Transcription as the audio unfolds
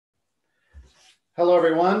Hello,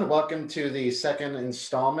 everyone. Welcome to the second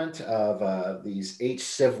installment of these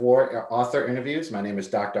Civ War author interviews. My name is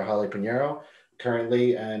Dr. Holly Pinheiro,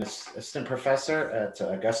 currently an assistant professor at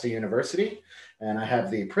Augusta University, and I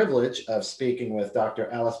have the privilege of speaking with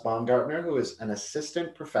Dr. Alice Baumgartner, who is an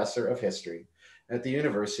assistant professor of history at the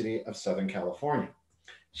University of Southern California.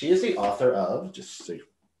 She is the author of, just so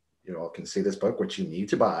you all can see this book, which you need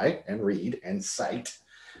to buy and read and cite.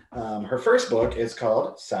 Her first book is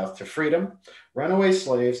called South to Freedom, Runaway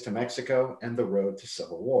Slaves to Mexico and the Road to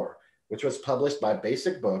Civil War, which was published by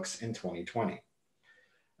Basic Books in 2020.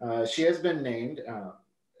 She has been named,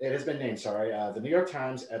 it has been named, the New York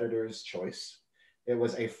Times Editor's Choice. It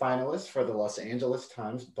was a finalist for the Los Angeles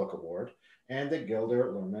Times Book Award and the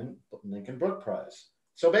Gilder Lehrman Lincoln Book Prize.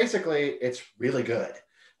 So basically, it's really good.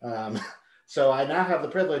 So I now have the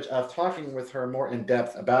privilege of talking with her more in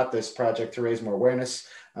depth about this project to raise more awareness,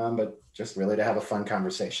 but just really to have a fun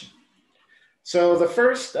conversation. So the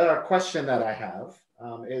first question that I have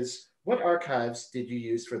is, what archives did you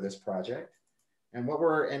use for this project? And what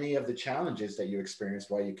were any of the challenges that you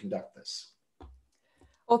experienced while you conduct this?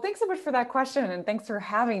 Well, thanks so much for that question, and thanks for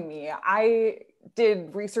having me. I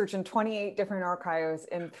did research in 28 different archives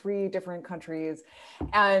in 3 different countries,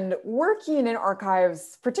 and working in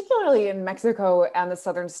archives, particularly in Mexico and the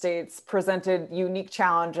southern states, presented unique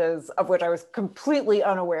challenges of which I was completely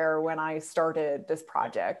unaware when I started this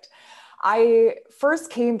project. I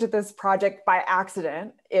first came to this project by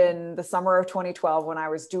accident in the summer of 2012 when I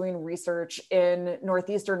was doing research in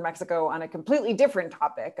northeastern Mexico on a completely different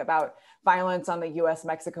topic about violence on the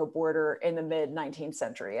US-Mexico border in the mid-19th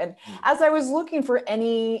century. And as I was looking for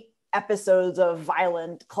any episodes of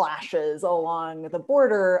violent clashes along the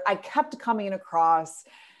border, I kept coming across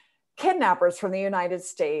kidnappers from the United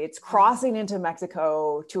States crossing into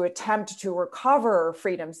Mexico to attempt to recover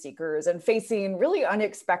freedom seekers and facing really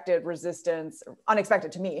unexpected resistance,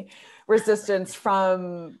 unexpected to me, resistance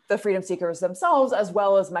from the freedom seekers themselves, as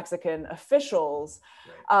well as Mexican officials.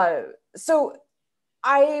 So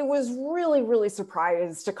I was really, really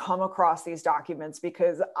surprised to come across these documents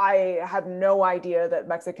because I had no idea that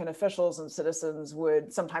Mexican officials and citizens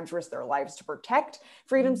would sometimes risk their lives to protect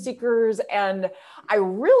freedom seekers. And I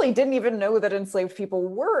really didn't even know that enslaved people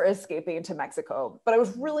were escaping to Mexico, but I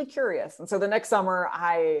was really curious. And so the next summer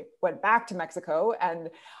I went back to Mexico and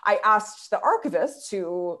I asked the archivists,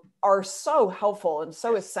 who are so helpful and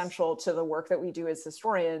so essential to the work that we do as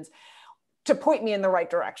historians, to point me in the right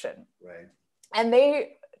direction. Right. And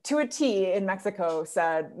they, to a T in Mexico,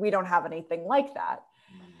 said, we don't have anything like that.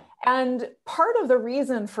 And part of the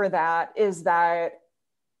reason for that is that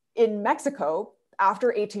in Mexico, after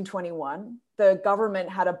 1821, the government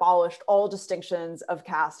had abolished all distinctions of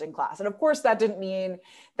caste and class. And of course, that didn't mean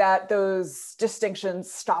that those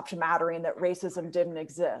distinctions stopped mattering, that racism didn't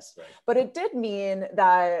exist. Right. But it did mean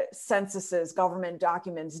that censuses, government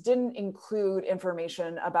documents didn't include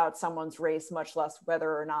information about someone's race, much less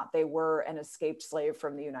whether or not they were an escaped slave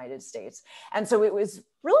from the United States. And so it was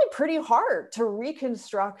really pretty hard to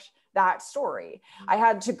reconstruct that story. I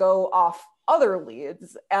had to go off other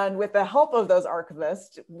leads, and with the help of those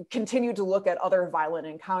archivists, continued to look at other violent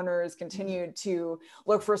encounters, continued to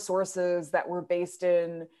look for sources that were based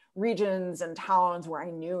in regions and towns where I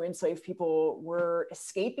knew enslaved people were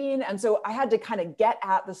escaping. And so I had to kind of get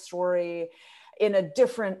at the story in a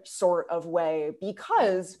different sort of way,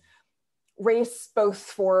 because race, both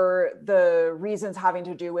for the reasons having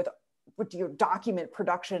to do with document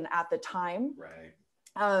production at the time, right,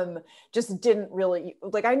 just didn't really,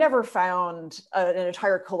 like, I never found an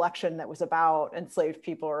entire collection that was about enslaved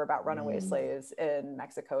people or about runaway slaves in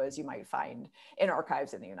Mexico, as you might find in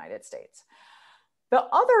archives in the United States. The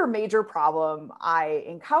other major problem I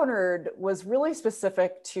encountered was really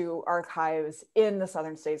specific to archives in the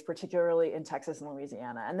southern states, particularly in Texas and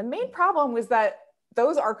Louisiana. And the main problem was that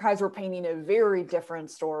those archives were painting a very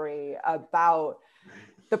different story about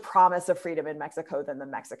the promise of freedom in Mexico than the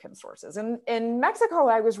Mexican sources. And in Mexico,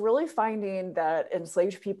 I was really finding that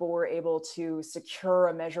enslaved people were able to secure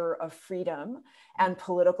a measure of freedom and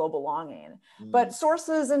political belonging. But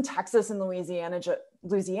sources in Texas and Louisiana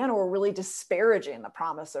were really disparaging the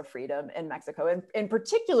promise of freedom in Mexico. And in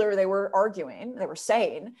particular, they were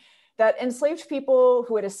saying that enslaved people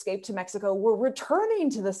who had escaped to Mexico were returning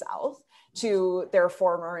to the South, to their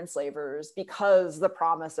former enslavers, because the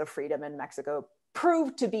promise of freedom in Mexico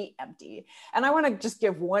proved to be empty. And I want to just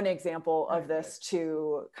give one example of this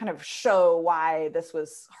to kind of show why this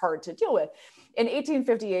was hard to deal with. In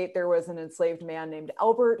 1858, there was an enslaved man named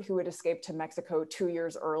Albert who had escaped to Mexico 2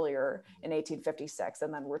 years earlier in 1856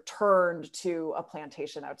 and then returned to a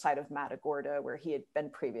plantation outside of Matagorda where he had been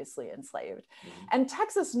previously enslaved. And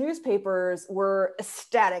Texas newspapers were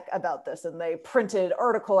ecstatic about this, and they printed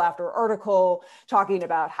article after article talking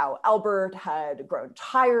about how Albert had grown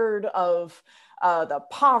tired of the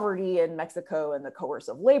poverty in Mexico and the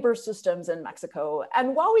coercive labor systems in Mexico.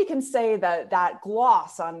 And while we can say that that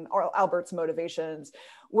gloss on Albert's motivations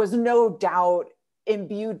was no doubt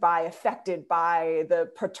affected by the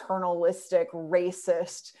paternalistic,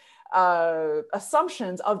 racist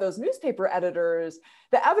assumptions of those newspaper editors,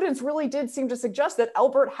 the evidence really did seem to suggest that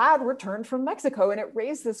Albert had returned from Mexico. And it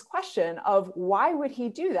raised this question of why would he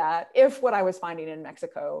do that if what I was finding in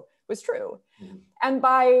Mexico was true? And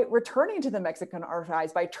by returning to the Mexican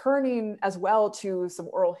archives, by turning as well to some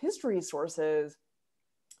oral history sources,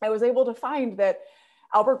 I was able to find that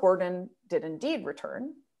Albert Gordon did indeed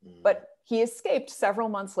return, but he escaped several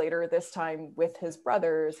months later, this time with his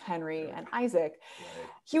brothers, Henry and Isaac.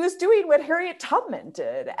 He was doing what Harriet Tubman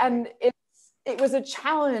did. And it was a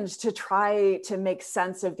challenge to try to make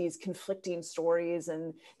sense of these conflicting stories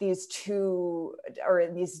and these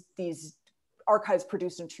archives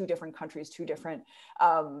produced in two different countries, two different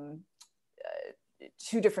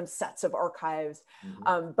sets of archives.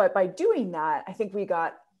 But by doing that, I think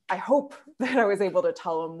I hope that I was able to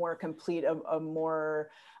tell a more complete,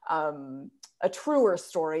 a truer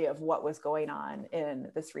story of what was going on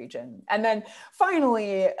in this region. And then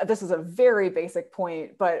finally, this is a very basic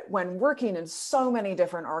point, but when working in so many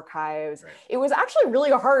different archives, it was actually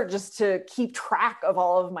really hard just to keep track of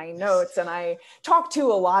all of my notes. And I talked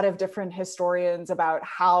to a lot of different historians about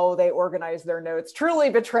how they organized their notes,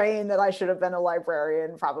 truly betraying that I should have been a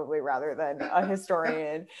librarian probably rather than a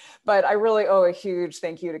historian. But I really owe a huge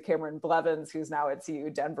thank you to Cameron Blevins, who's now at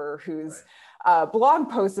CU Denver, who's blog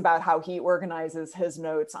posts about how he organizes his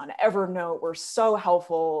notes on Evernote were so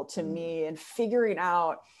helpful to me in figuring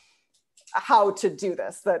out how to do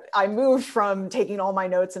this, that I moved from taking all my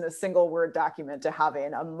notes in a single Word document to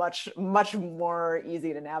having a much more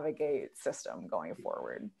easy to navigate system going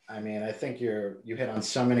forward. I mean, I think you hit on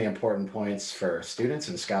so many important points for students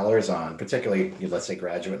and scholars on particularly, let's say,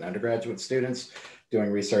 graduate and undergraduate students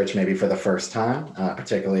doing research maybe for the first time,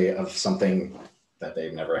 particularly of something that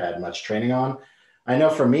they've never had much training on. I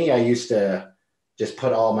know for me, I used to just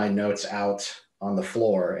put all my notes out on the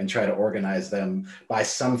floor and try to organize them by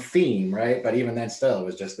some theme, right? But even then still, it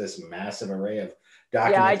was just this massive array of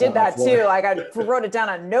documents. Yeah, I did that too. I wrote it down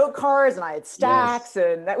on note cards and I had stacks,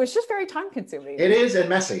 and that was just very time consuming. It is, and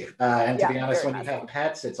messy. And to be honest, when you have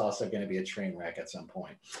pets, it's also going to be a train wreck at some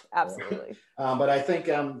point. Absolutely. But I think,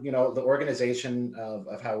 the organization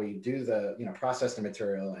of how we do the, process the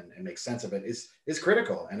material and make sense of it is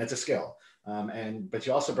critical, and it's a skill. But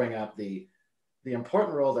you also bring up the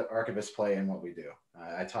important role that archivists play in what we do.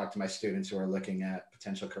 I talk to my students who are looking at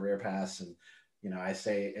potential career paths, and I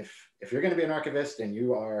say, if you're going to be an archivist, and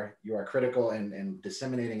you are critical in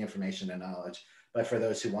disseminating information and knowledge. But for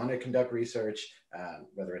those who want to conduct research,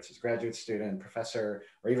 whether it's as a graduate student, professor,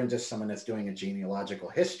 or even just someone that's doing a genealogical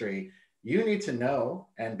history, you need to know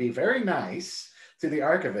and be very nice to the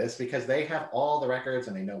archivist, because they have all the records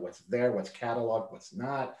and they know what's there, what's cataloged, what's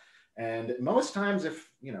not. And most times,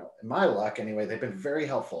 in my luck anyway, they've been very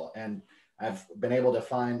helpful. And I've been able to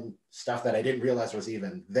find stuff that I didn't realize was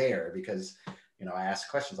even there, because I asked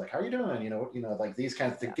questions like, how are you doing? Like these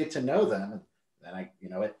kinds of, to get to know them. And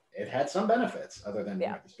it had some benefits other than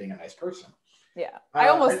just being a nice person. Yeah. I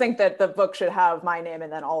almost think that the book should have my name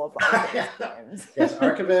and then all of our names. Yes.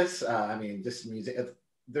 Archivists. Just music.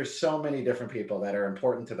 There's so many different people that are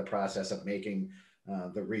important to the process of making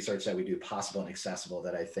the research that we do possible and accessible,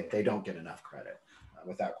 that I think they don't get enough credit,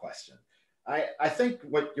 without question. I think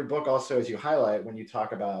what your book also, as you highlight, when you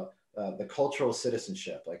talk about the cultural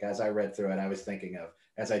citizenship, like as I read through it, I was thinking of,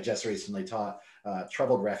 as I just recently taught,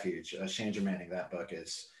 Troubled Refuge, Shane Germaning. That book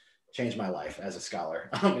has changed my life as a scholar,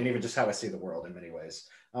 and even just how I see the world in many ways.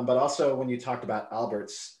 But also when you talked about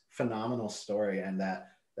Albert's phenomenal story and that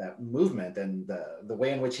movement and the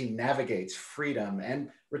way in which he navigates freedom and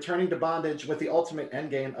returning to bondage with the ultimate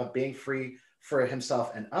endgame of being free for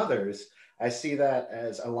himself and others, I see that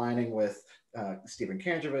as aligning with Stephen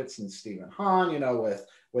Kandrovitz and Stephen Hahn,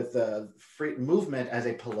 with the free movement as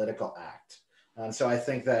a political act. So I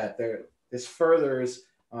think that this furthers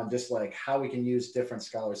on just like how we can use different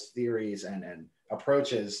scholars' theories and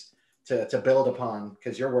approaches to build upon,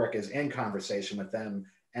 because your work is in conversation with them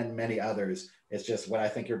and many others. It's just what I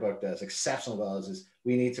think your book does exceptionally well is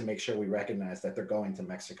we need to make sure we recognize that they're going to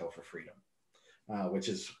Mexico for freedom, which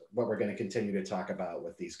is what we're going to continue to talk about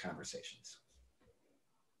with these conversations.